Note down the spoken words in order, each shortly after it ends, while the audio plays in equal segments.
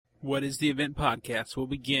What is the Event podcast will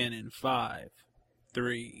begin in 5,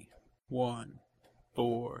 3, 1,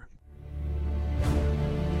 4.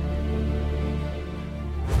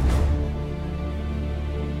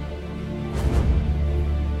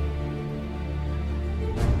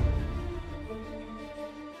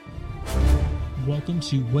 Welcome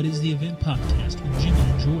to What is the Event podcast with Jimmy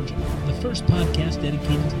and Georgia, the first podcast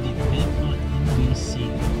dedicated to the event on NBC.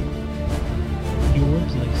 Your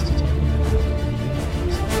place to talk about the event.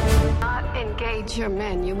 Not engage your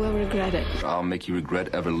men. You will regret it. I'll make you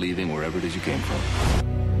regret ever leaving wherever it is you came from.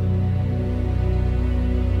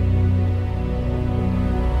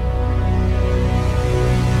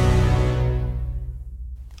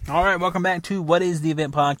 All right, welcome back to What is the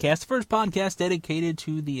Event podcast, the first podcast dedicated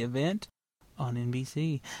to the event on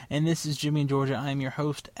NBC. And this is Jimmy and Georgia. I am your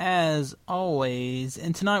host, as always.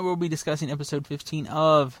 And tonight we'll be discussing episode 15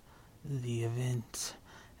 of The Event.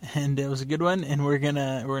 And it was a good one, and we're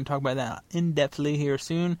gonna talk about that in-depthly here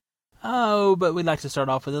soon. Oh, but we'd like to start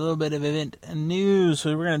off with a little bit of event news,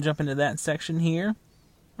 so we're gonna jump into that section here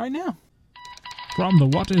right now. From the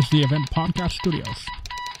What is the Event podcast studios,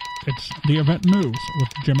 it's the event news with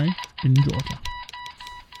Jimmy in Georgia.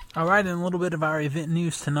 All right, and a little bit of our event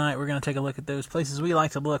news tonight. We're going to take a look at those places we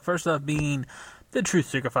like to look. First up being the Truth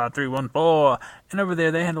Seeker 5314. And over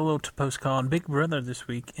there, they had a little post called Big Brother this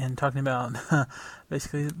week, and talking about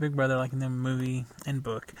basically Big Brother, like in the movie and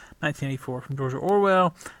book, 1984 from George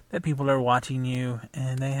Orwell, that people are watching you.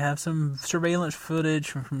 And they have some surveillance footage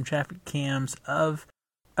from traffic cams of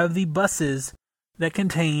the buses that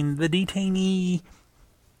contain the detainee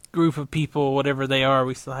group of people, whatever they are.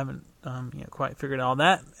 We still haven't quite figured all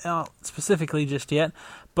that out specifically just yet.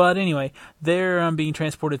 But anyway, they're being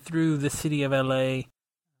transported through the city of LA.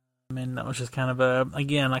 And that was just kind of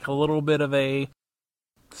like a little bit of a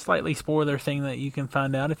slightly spoiler thing that you can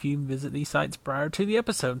find out if you visit these sites prior to the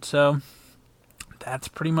episode. So that's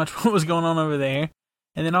pretty much what was going on over there.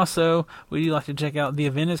 And then also, we do like to check out The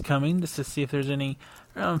Event is Coming, just to see if there's any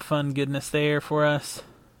fun goodness there for us.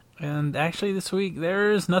 And actually this week,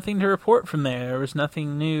 there's nothing to report from there. There was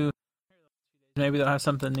nothing new. Maybe they'll have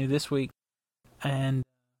something new this week. And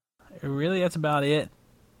really, that's about it.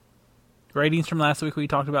 Ratings from last week we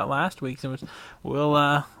talked about last week. So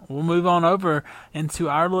we'll move on over into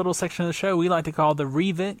our little section of the show we like to call the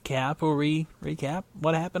Revent Cap, or recap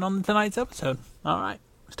what happened on tonight's episode. All right,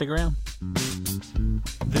 stick around.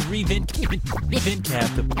 The Revent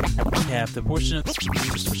Cap, the portion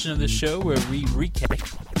of the show where we recap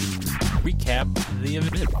the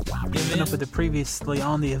event. Up with the previously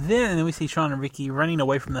on the event, and then we see Sean and Ricky running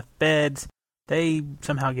away from the feds. They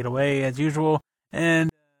somehow get away as usual,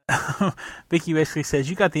 and Vicky basically says,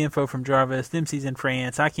 "You got the info from Jarvis. Dempsey's in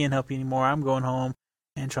France. I can't help you anymore. I'm going home."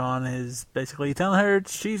 And Sean is basically telling her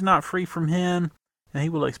she's not free from him, and he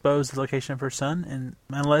will expose the location of her son, and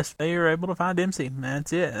unless they are able to find Dempsey,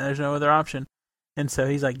 that's it. There's no other option. And so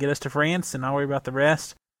he's like, "Get us to France, and I'll worry about the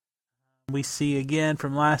rest." We see again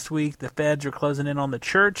from last week, the feds are closing in on the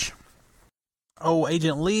church.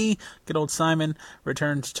 Agent Lee, good old Simon,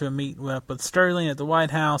 returns to meet up with Sterling at the White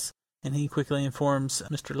House, and he quickly informs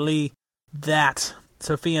Mr. Lee that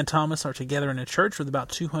Sophia and Thomas are together in a church with about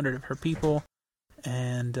 200 of her people,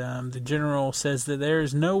 and the general says that there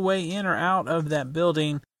is no way in or out of that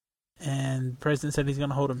building, and the president said he's going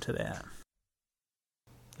to hold him to that.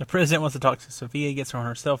 The president wants to talk to Sophia, gets her on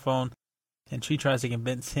her cell phone, and she tries to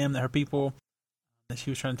convince him that her people, that she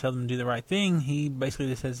was trying to tell them to do the right thing. He basically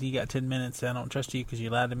just says, "You got 10 minutes, I don't trust you because you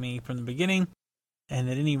lied to me from the beginning," and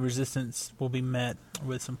that any resistance will be met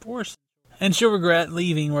with some force. And she'll regret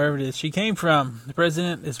leaving wherever it is she came from. The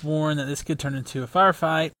president is warned that this could turn into a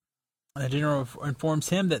firefight. The general informs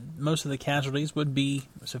him that most of the casualties would be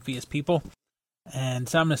Sophia's people. And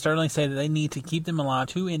Simon and Sterling say that they need to keep them alive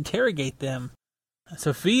to interrogate them.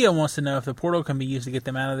 Sophia wants to know if the portal can be used to get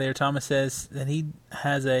them out of there. Thomas says that he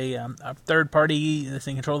has a third party that's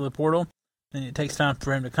in control of the portal, and it takes time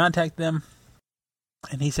for him to contact them.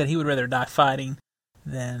 And he said he would rather die fighting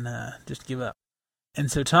than just give up. And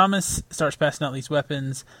so Thomas starts passing out these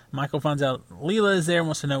weapons. Michael finds out Leela is there and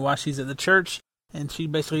wants to know why she's at the church. And she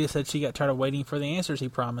basically said she got tired of waiting for the answers he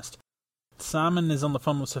promised. Simon is on the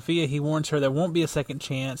phone with Sophia. He warns her there won't be a second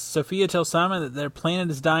chance. Sophia tells Simon that their planet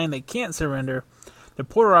is dying. They can't surrender. The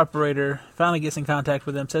portal operator finally gets in contact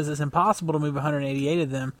with them, says it's impossible to move 188 of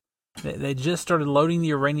them. They just started loading the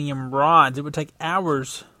uranium rods. It would take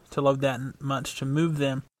hours to load that much to move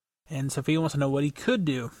them. And Sophia wants to know what he could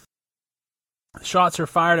do. Shots are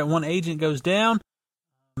fired at one agent, goes down.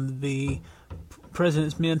 The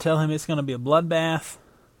president's men tell him it's going to be a bloodbath.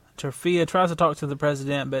 Sophia tries to talk to the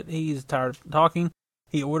president, but he's tired of talking.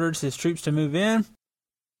 He orders his troops to move in.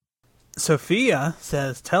 Sophia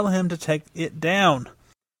says, tell him to take it down.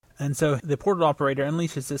 And so the portal operator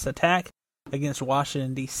unleashes this attack against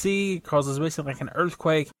Washington, D.C. It causes basically like an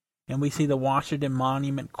earthquake, and we see the Washington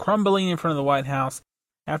Monument crumbling in front of the White House.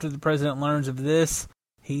 After the president learns of this,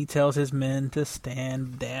 he tells his men to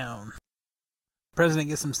stand down. The president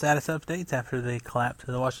gets some status updates after the collapse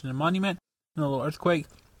of the Washington Monument and a little earthquake.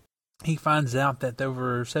 He finds out that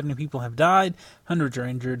over 70 people have died, hundreds are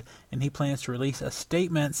injured, and he plans to release a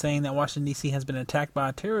statement saying that Washington, D.C. has been attacked by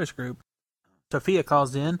a terrorist group. Sophia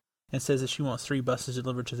calls in and says that she wants 3 buses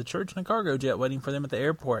delivered to the church and a cargo jet waiting for them at the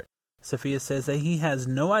airport. Sophia says that he has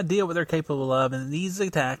no idea what they're capable of, and these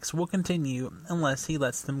attacks will continue unless he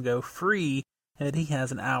lets them go free, and that he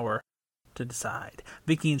has an hour to decide.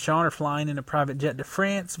 Vicky and Sean are flying in a private jet to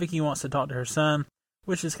France. Vicky wants to talk to her son,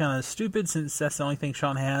 which is kind of stupid since that's the only thing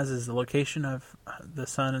Sean has is the location of the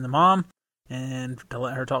son and the mom, and to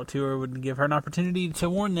let her talk to her would give her an opportunity to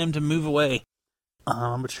warn them to move away.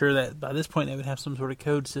 I'm sure that by this point they would have some sort of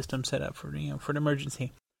code system set up for an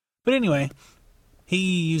emergency. But anyway,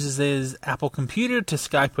 he uses his Apple computer to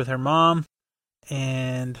Skype with her mom,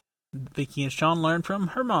 and Vicky and Sean learn from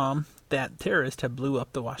her mom that terrorists have blew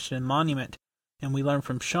up the Washington Monument. And we learn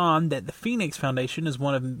from Sean that the Phoenix Foundation is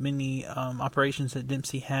one of many operations that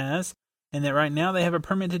Dempsey has, and that right now they have a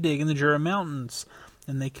permit to dig in the Jura Mountains,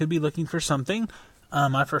 and they could be looking for something.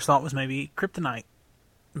 My first thought was maybe kryptonite,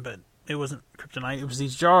 but it wasn't kryptonite, it was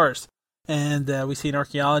these jars. And we see an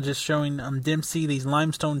archaeologist showing Dempsey these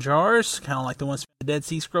limestone jars, kind of like the ones the Dead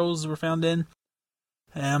Sea Scrolls were found in.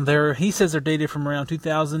 He says they're dated from around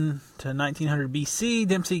 2000 to 1900 BC.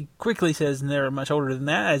 Dempsey quickly says they're much older than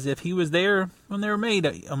that, as if he was there when they were made,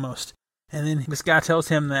 almost. And then this guy tells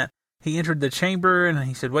him that he entered the chamber, and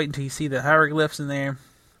he said, wait until you see the hieroglyphs in there.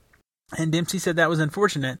 And Dempsey said that was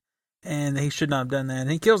unfortunate, and he should not have done that.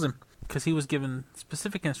 And he kills him, because he was given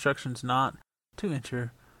specific instructions not to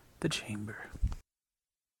enter the chamber.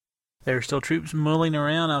 There are still troops mulling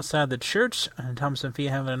around outside the church, and Thomas and Sophia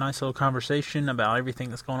having a nice little conversation about everything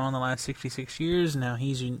that's going on the last 66 years. Now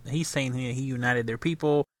he's saying he united their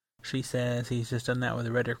people. She says he's just done that with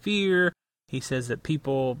a rhetoric fear. He says that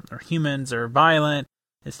people, or humans, are violent.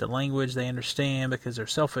 It's the language they understand because they're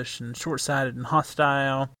selfish and short-sighted and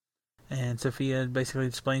hostile. And Sophia basically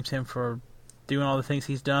blames him for doing all the things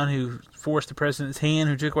he's done, who forced the president's hand,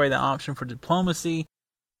 who took away the option for diplomacy.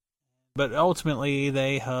 But ultimately,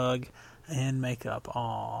 they hug and make up.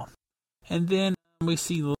 Aw. And then we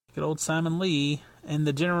see look at old Simon Lee and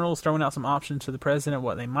the generals throwing out some options to the president,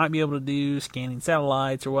 what they might be able to do, scanning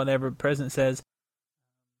satellites or whatever. The president says,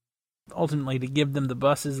 ultimately, to give them the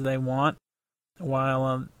buses they want,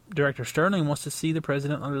 while Director Sterling wants to see the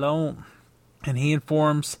president alone. And he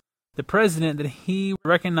informs the president that he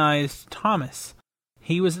recognized Thomas.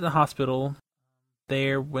 He was at the hospital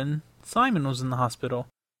there when Simon was in the hospital.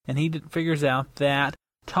 And he figures out that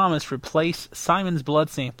Thomas replaced Simon's blood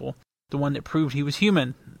sample, the one that proved he was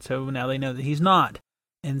human. So now they know that he's not.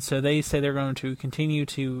 And so they say they're going to continue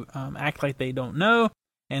to act like they don't know,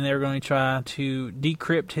 and they're going to try to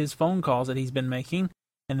decrypt his phone calls that he's been making,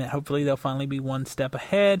 and that hopefully they'll finally be one step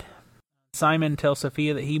ahead. Simon tells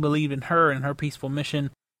Sophia that he believed in her and her peaceful mission,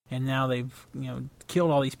 and now they've killed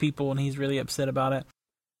all these people, and he's really upset about it.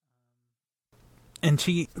 And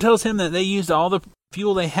she tells him that they used all the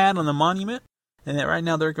fuel they had on the monument, and that right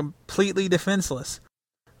now they're completely defenseless.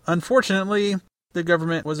 Unfortunately, the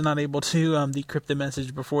government was not able to decrypt the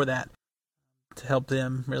message before that to help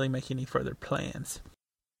them really make any further plans.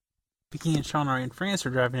 Vicky and Sean are in France,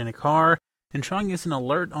 they're driving in a car, and Sean gets an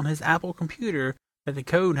alert on his Apple computer that the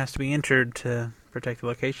code has to be entered to protect the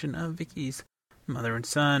location of Vicky's mother and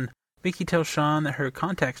son. Vicky tells Sean that her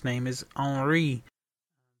contact's name is Henri.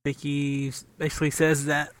 Vicky basically says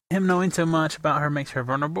that him knowing so much about her makes her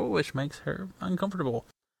vulnerable, which makes her uncomfortable.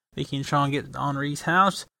 Vicky and Sean get to Henri's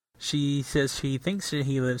house. She says she thinks that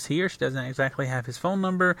he lives here. She doesn't exactly have his phone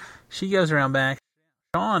number. She goes around back.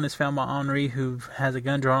 Sean is found by Henri, who has a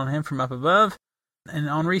gun drawn on him from up above. And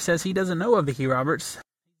Henri says he doesn't know of Vicky Roberts.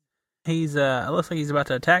 He's it looks like he's about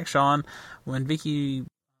to attack Sean when Vicky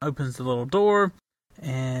opens the little door,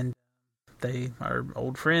 and they are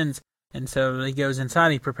old friends. And so he goes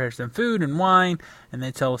inside, he prepares them food and wine, and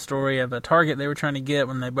they tell a story of a target they were trying to get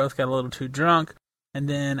when they both got a little too drunk, and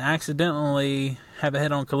then accidentally have a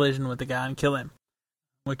head-on collision with the guy and kill him,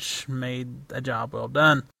 which made a job well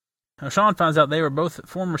done. Now, Sean finds out they were both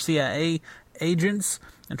former CIA agents,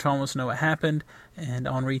 and Sean wants to know what happened, and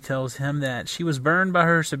Henri tells him that she was burned by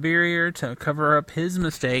her superior to cover up his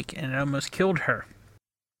mistake, and it almost killed her.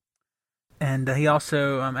 And he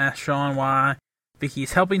also asks Sean why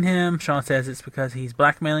Vicky's helping him. Sean says it's because he's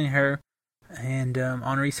blackmailing her, And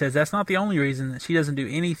Henri says that's not the only reason, that she doesn't do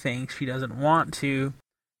anything. She doesn't want to.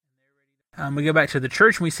 We go back to the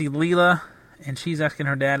church and we see Leela, and she's asking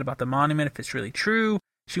her dad about the monument, if it's really true.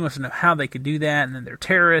 She wants to know how they could do that, and that they're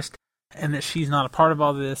terrorists, and that she's not a part of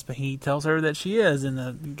all this, but he tells her that she is, and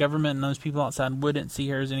the government and those people outside wouldn't see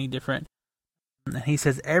her as any different. And he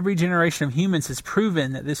says every generation of humans has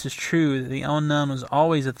proven that this is true, that the unknown was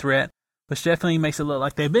always a threat, which definitely makes it look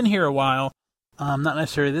like they've been here a while. Not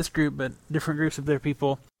necessarily this group, but different groups of their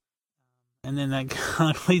people. And then that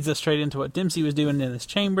kind of leads us straight into what Dempsey was doing in this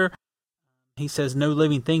chamber. He says no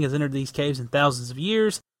living thing has entered these caves in thousands of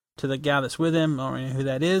years, to the guy that's with him, or who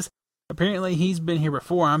that is. Apparently he's been here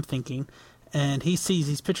before, I'm thinking, and he sees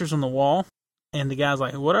these pictures on the wall, and the guy's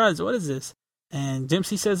like, what is this? And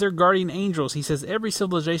Dempsey says they're guardian angels. He says every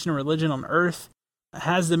civilization or religion on Earth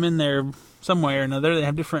has them in there somewhere or another. They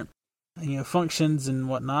have different functions and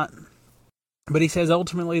whatnot. But he says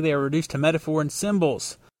ultimately they are reduced to metaphor and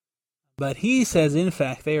symbols. But he says, in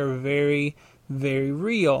fact, they are very, very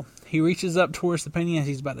real. He reaches up towards the painting as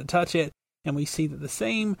he's about to touch it, and we see that the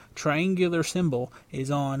same triangular symbol is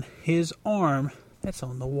on his arm that's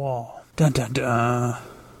on the wall. Dun dun dun.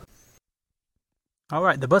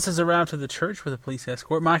 Alright, the buses arrive to the church with a police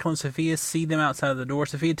escort. Michael and Sophia see them outside of the door.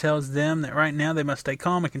 Sophia tells them that right now they must stay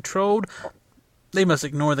calm and controlled. They must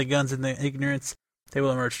ignore the guns and the ignorance. They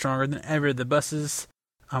will emerge stronger than ever. The buses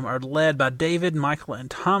are led by David, Michael, and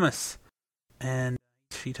Thomas. And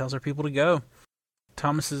she tells her people to go.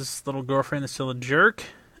 Thomas's little girlfriend is still a jerk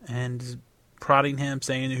and is prodding him,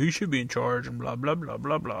 saying who should be in charge and blah, blah, blah,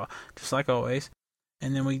 blah, blah. Just like always.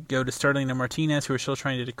 And then we go to Sterling and Martinez, who are still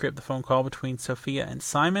trying to decrypt the phone call between Sophia and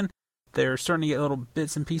Simon. They're starting to get little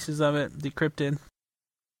bits and pieces of it decrypted.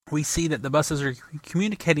 We see that the buses are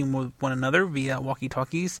communicating with one another via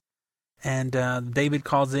walkie-talkies. And David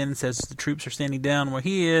calls in and says the troops are standing down where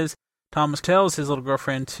he is. Thomas tells his little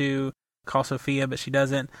girlfriend to call Sophia, but she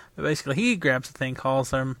doesn't. But basically he grabs the thing, calls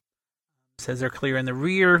them, says they're clear in the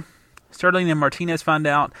rear. Sterling and Martinez find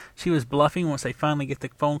out she was bluffing once they finally get the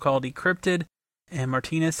phone call decrypted. And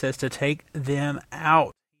Martinez says to take them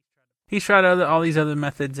out. He's tried all these other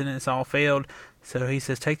methods and it's all failed. So he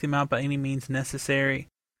says take them out by any means necessary.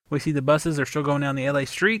 We see the buses are still going down the LA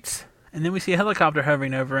streets. And then we see a helicopter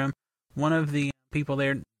hovering over him. One of the people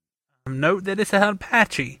there note that it's an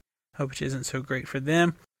Apache, which isn't so great for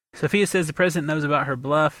them. Sophia says the president knows about her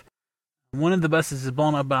bluff. One of the buses is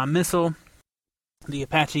blown up by a missile. The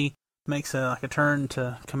Apache makes a turn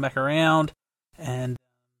to come back around, and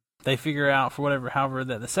they figure out, however,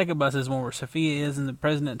 that the second bus is one where Sophia is, and the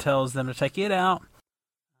president tells them to take it out.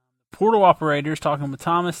 Portal operator is talking with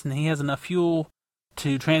Thomas, and he has enough fuel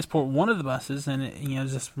to transport one of the buses, and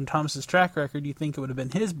just from Thomas's track record, you think it would have been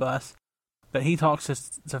his bus, but he talks to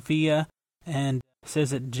Sophia and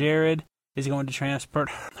says that Jared is going to transport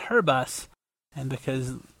her bus, and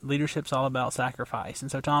because leadership's all about sacrifice, and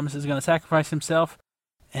so Thomas is going to sacrifice himself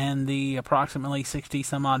and the approximately 60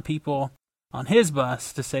 some odd people on his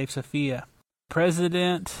bus to save Sophia.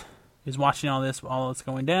 President is watching all that's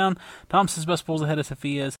going down. Thomas's bus pulls ahead of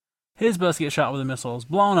Sophia's. His bus gets shot with a missile, is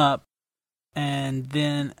blown up, and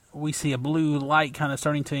then we see a blue light kind of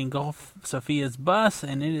starting to engulf Sophia's bus,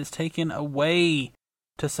 and it is taken away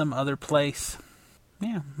to some other place.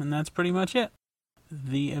 Yeah, and that's pretty much it.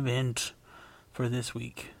 The event for this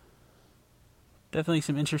week. Definitely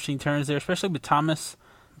some interesting turns there, especially with Thomas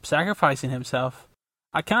sacrificing himself.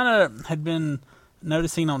 I kind of had been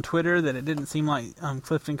noticing on Twitter that it didn't seem like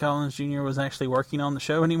Clifton Collins Jr. was actually working on the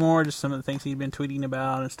show anymore, just some of the things he'd been tweeting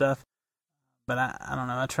about and stuff. But I don't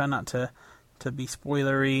know, I try not to be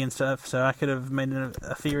spoilery and stuff, so I could have made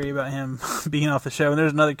a theory about him being off the show. And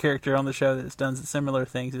there's another character on the show that's done similar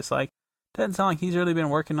things. It's like, doesn't sound like he's really been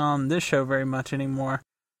working on this show very much anymore.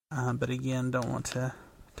 But again, don't want to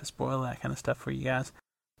spoil that kind of stuff for you guys.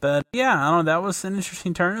 But yeah, I don't know, that was an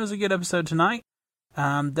interesting turn. It was a good episode tonight.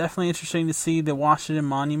 Definitely interesting to see the Washington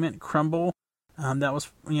Monument crumble. That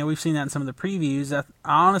was, we've seen that in some of the previews. I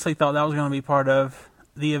honestly thought that was going to be part of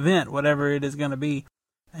the event, whatever it is going to be.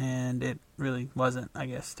 And it really wasn't, I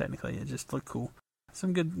guess, technically. It just looked cool.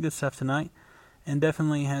 Some good stuff tonight. And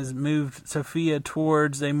definitely has moved Sophia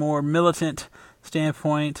towards a more militant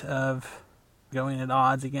standpoint of going at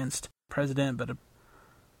odds against President. But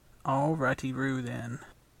alrighty-roo then.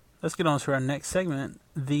 Let's get on to our next segment,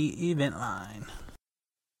 the event line.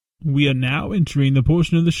 We are now entering the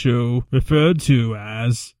portion of the show referred to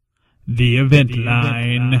as the event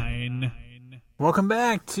line. Welcome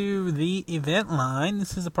back to the event line.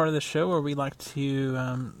 This is a part of the show where we like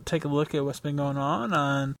to take a look at what's been going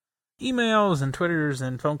on emails and Twitters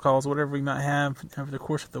and phone calls, whatever we might have over the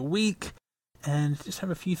course of the week. and just have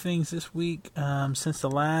a few things this week. Since the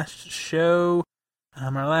last show,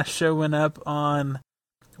 our last show went up on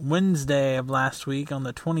Wednesday of last week on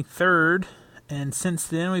the 23rd, and since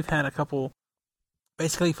then we've had a couple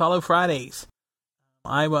basically Follow Fridays.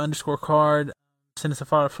 Iowa_card sent us a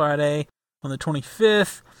Follow Friday on the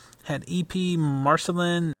 25th, had EP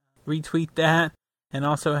Marcelin retweet that, and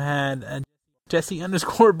also had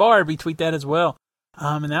Jesse_Bar retweet that as well.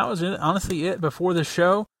 And that was honestly it before the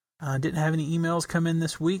show. Didn't have any emails come in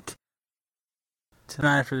this week.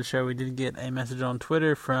 Tonight after the show, we did get a message on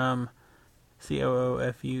Twitter from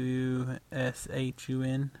COOFUSHUN,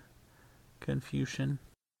 Confucian,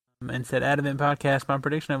 and said, "At Event Podcast, my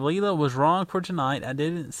prediction of Leela was wrong for tonight. I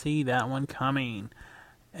didn't see that one coming."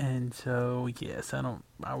 And so, yes,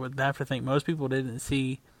 I would have to think most people didn't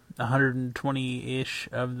see 120-ish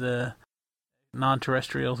of the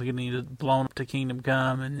non-terrestrials getting blown up to Kingdom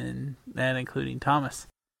Come, and that including Thomas.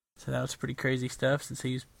 So that was pretty crazy stuff, since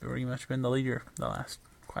he's pretty much been the leader the last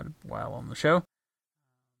quite a while on the show.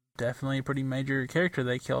 Definitely a pretty major character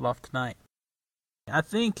they killed off tonight. I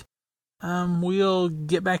think we'll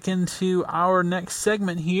get back into our next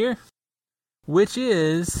segment here, which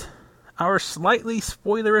is our slightly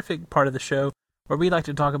spoilerific part of the show, where we like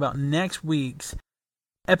to talk about next week's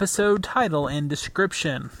episode title and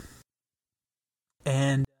description.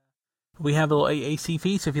 And we have a little AAC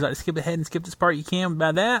fee, so if you'd like to skip ahead and skip this part, you can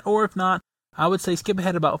by that. Or if not, I would say skip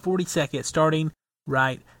ahead about 40 seconds, starting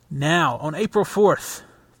right now. On April 4th,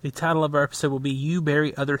 the title of our episode will be You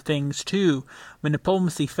Bury Other Things Too. When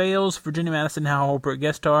diplomacy fails, Virginia Madison, Hal Holbrook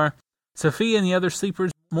guest star. Sophia and the other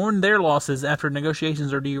sleepers mourn their losses after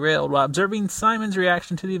negotiations are derailed. While observing Simon's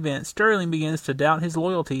reaction to the event, Sterling begins to doubt his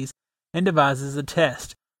loyalties and devises a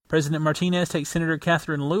test. President Martinez takes Senator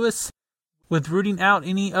Catherine Lewis with rooting out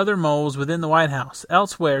any other moles within the White House.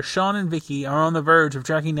 Elsewhere, Sean and Vicky are on the verge of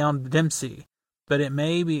tracking down Dempsey, but it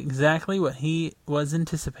may be exactly what he was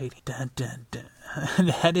anticipating. Dun, dun, dun.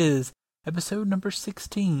 That is episode number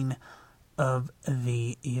 16 of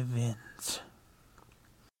The Event.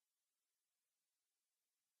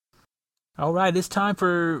 Alright, it's time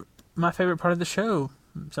for my favorite part of the show,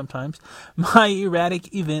 sometimes. My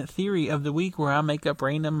erratic event theory of the week, where I make up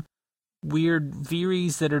random weird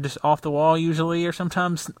theories that are just off the wall usually, or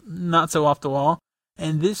sometimes not so off the wall.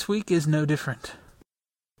 And this week is no different.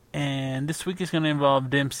 And this week is going to involve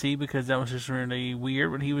Dempsey, because that was just really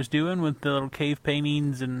weird what he was doing with the little cave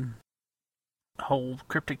paintings and whole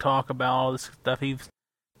cryptic talk about all this stuff he's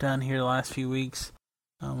done here the last few weeks,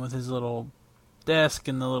 with his little desk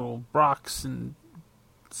and the little rocks and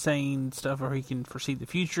saying stuff where he can foresee the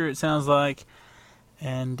future, it sounds like.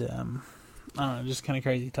 And I don't know, just kind of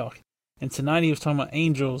crazy talk. And tonight he was talking about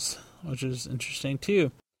angels, which is interesting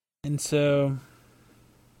too. And so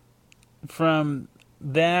from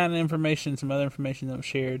that information, some other information that was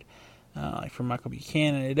shared, like from Michael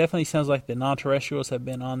Buchanan, it definitely sounds like the non-terrestrials have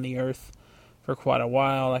been on the Earth for quite a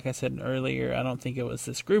while. Like I said earlier, I don't think it was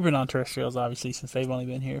this group of non-terrestrials, obviously, since they've only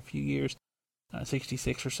been here a few years,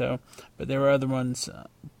 66 or so. But there were other ones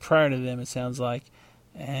prior to them, it sounds like.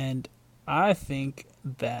 And I think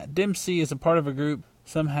that Dempsey is a part of a group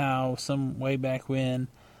somehow, some way back when,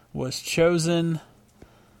 was chosen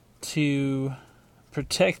to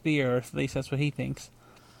protect the Earth. At least that's what he thinks.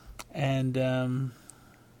 And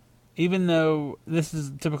even though this is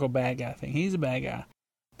a typical bad guy thing, he's a bad guy.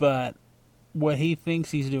 But what he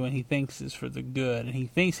thinks he's doing, he thinks is for the good. And he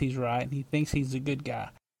thinks he's right, and he thinks he's a good guy.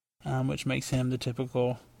 Which makes him the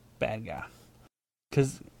typical bad guy.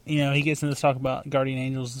 Because, you know, he gets into this talk about guardian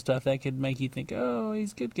angels and stuff that could make you think, oh,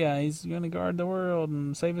 he's a good guy, he's going to guard the world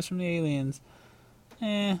and save us from the aliens.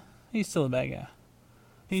 He's still a bad guy.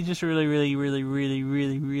 He's just a really, really, really, really,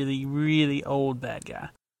 really, really, really old bad guy.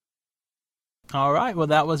 Alright, well,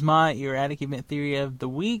 that was my erratic event theory of the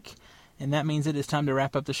week, and that means it is time to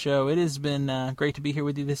wrap up the show. It has been great to be here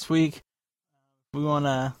with you this week. We want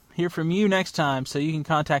to hear from you next time, so you can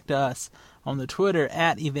contact us on the Twitter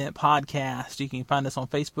at Event Podcast. You can find us on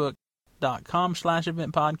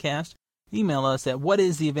Facebook.com/Event Podcast. Email us at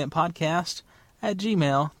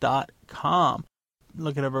whatistheeventpodcast@gmail.com.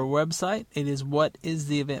 Look at our website. It is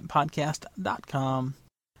whatistheeventpodcast.com.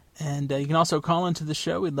 And you can also call into the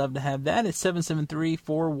show. We'd love to have that. It's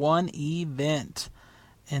 773-41-EVENT.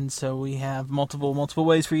 And so we have multiple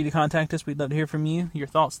ways for you to contact us. We'd love to hear from you. Your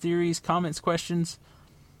thoughts, theories, comments, questions,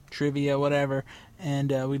 trivia, whatever.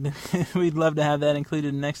 And we'd love to have that included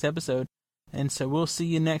in the next episode. And so we'll see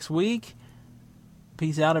you next week.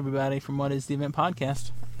 Peace out, everybody, from What Is the Event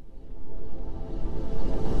Podcast.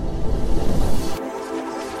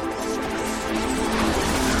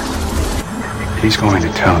 He's going to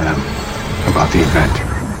tell them about the event.